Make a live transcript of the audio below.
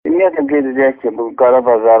Ümumiyyətlə qeyd edək ki, bu qara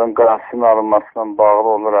bazarın qarşısının alınmasına bağlı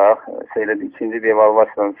olaraq ikinci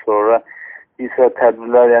devalvasiyadan sonra bir sıra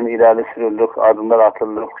tədbirlər, yəni irəli sürülük, adımlar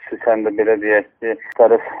atılıq, xüsusən də belə deyək ki,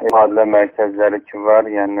 müxtəlif mühadilə mərkəzləri ki var,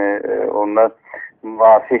 yəni onlar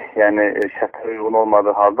müvafiq, yəni şərtə uyğun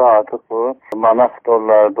olmadığı halda artıq bu manat,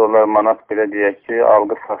 dollar, manat belə deyək ki,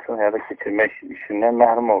 algı sahəsini həyata keçirmək işindən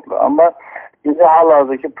məhrum oldular. Amma bizə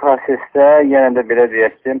hal-hazırki prosesdə yenə də belə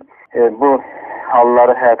deyək ki, bu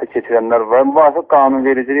halları həyata keçirənlər var. Müvafiq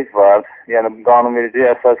qanunvericilik var. Yəni qanunvericilik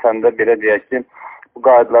əsasən də belə deyək ki, bu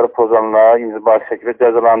qaydaları pozanlar inzibati şəkildə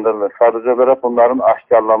cəzalandırılır. Sadəcə olaraq bunların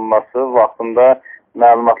aşkarlanması, vaxtında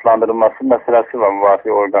məlumatlandırılması məsələsi var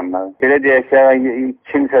müvafiq orqanların. Belə deyək ki,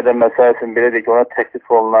 kimsə də məsəl üçün belə deyək ki, ona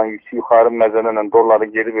təklif olunan yuxarı məzənlə dolları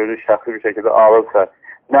geri özü şəxsi bir şəkildə alırsa,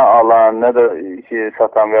 nə alan, nə də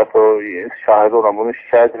satan və ya şahidi olan bunu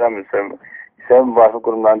şikayət eləmirsə, müvafiq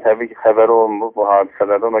qurumların təbii ki, xəbəri olmur bu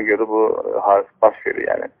hadisələrdə, ona görə bu hadisə baş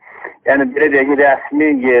verir. Yəni belə deyək ki, rəsmi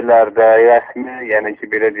yerlərdə, yəni ki,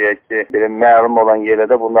 belə deyək ki, belə məlum olan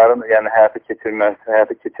yerlərdə bunların həyata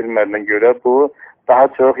keçirilmədiyinə görə bu daha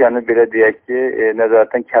çox, yəni belə deyək ki,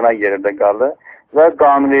 nəzarətdən kənar yerində qalır və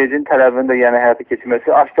qanunvericinin tələbinin də həyata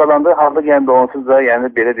keçirilməsi aşkarlandığı halda onsuz da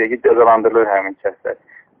belə deyək ki, cəzalandırılır həmin kəslər.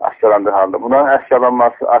 Aşkarlandığı halda. Bunların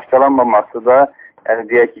aşkarlanmaması da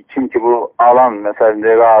deyək ki, kim ki bu alan, məsələn,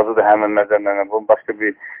 razıdır həmin məzəmlərlə, bu başqa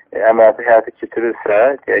bir əməliyyatı həyata keçirirsə,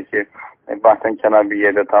 deyək ki, bankdan kənar bir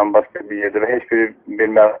yerdə, tam başqa bir yerdə və heç bir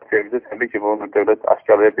məlumat verirsə, təbii ki, bunu dövlət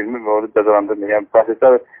aşkarlaya bilmir və onu cəzalandırmır. Yəni,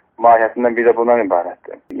 proseslər mahiyyətindən bir də bundan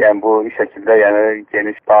ibarətdir. Yəni, bu şəkildə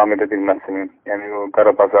geniş davam edə bilməsinin, yəni o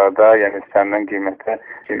qara bazarda, yəni istənilən qiymətə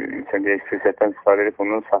fürsətdən istifadə edib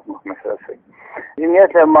bunun satmaq məsələsi.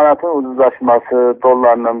 Ümumiyyətlə, manatın ucuzlaşması,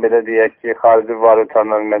 dollarla belə deyək ki, xarici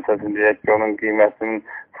valyutanın məsələsini deyək ki, onun qiymətinin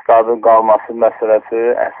stabil qalması məsələsi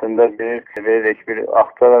əslində bir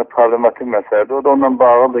aktual problematik məsələdir. O da onunla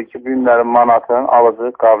bağlıdır ki, bu günlərin manatın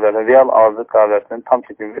alıcılıq qabiliyyəti, real alıcılıq qabiliyyətinin tam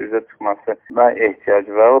şəkildə üzə çıxmasına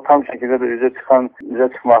ehtiyacı var. O tam şəkildə də üzə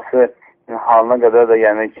çıxması halına qədər də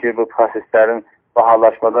yəni ki, bu proseslərin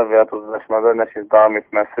bahalaşmada və ya ucuzlaşmada davam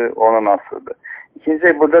etməsi onun asılıdır.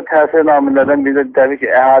 İkinci, burada təsir amillərdən biri də təbii ki,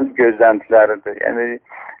 əhali gözləntiləridir. Yəni,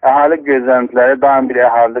 əhali gözləntiləri, daim bir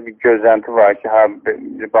əhalidə bir gözlənti var ki,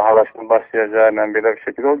 bahalaşma başlayacaq, belə bir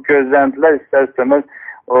şəkildə. O gözləntilər istər-istəməz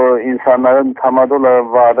o insanların tamada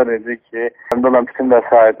olaraq vadar edir ki, həmdə olan bütün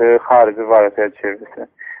vəsaiti xarici valyutaya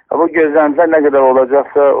çevirsin. Bu gözləntilər nə qədər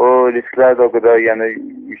olacaqsa, o risklər də o qədər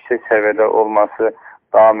yüksək səviyyədə olması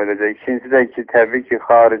davam edəcək. İkinci də ki, təbii ki,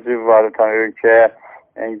 xarici valyutanın ölkəyə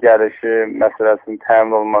gəlişi məsələsinin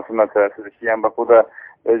təmin olunması məsələsidir ki, yəni bu da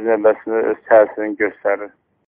öz növbəsində öz təsirini göstərir.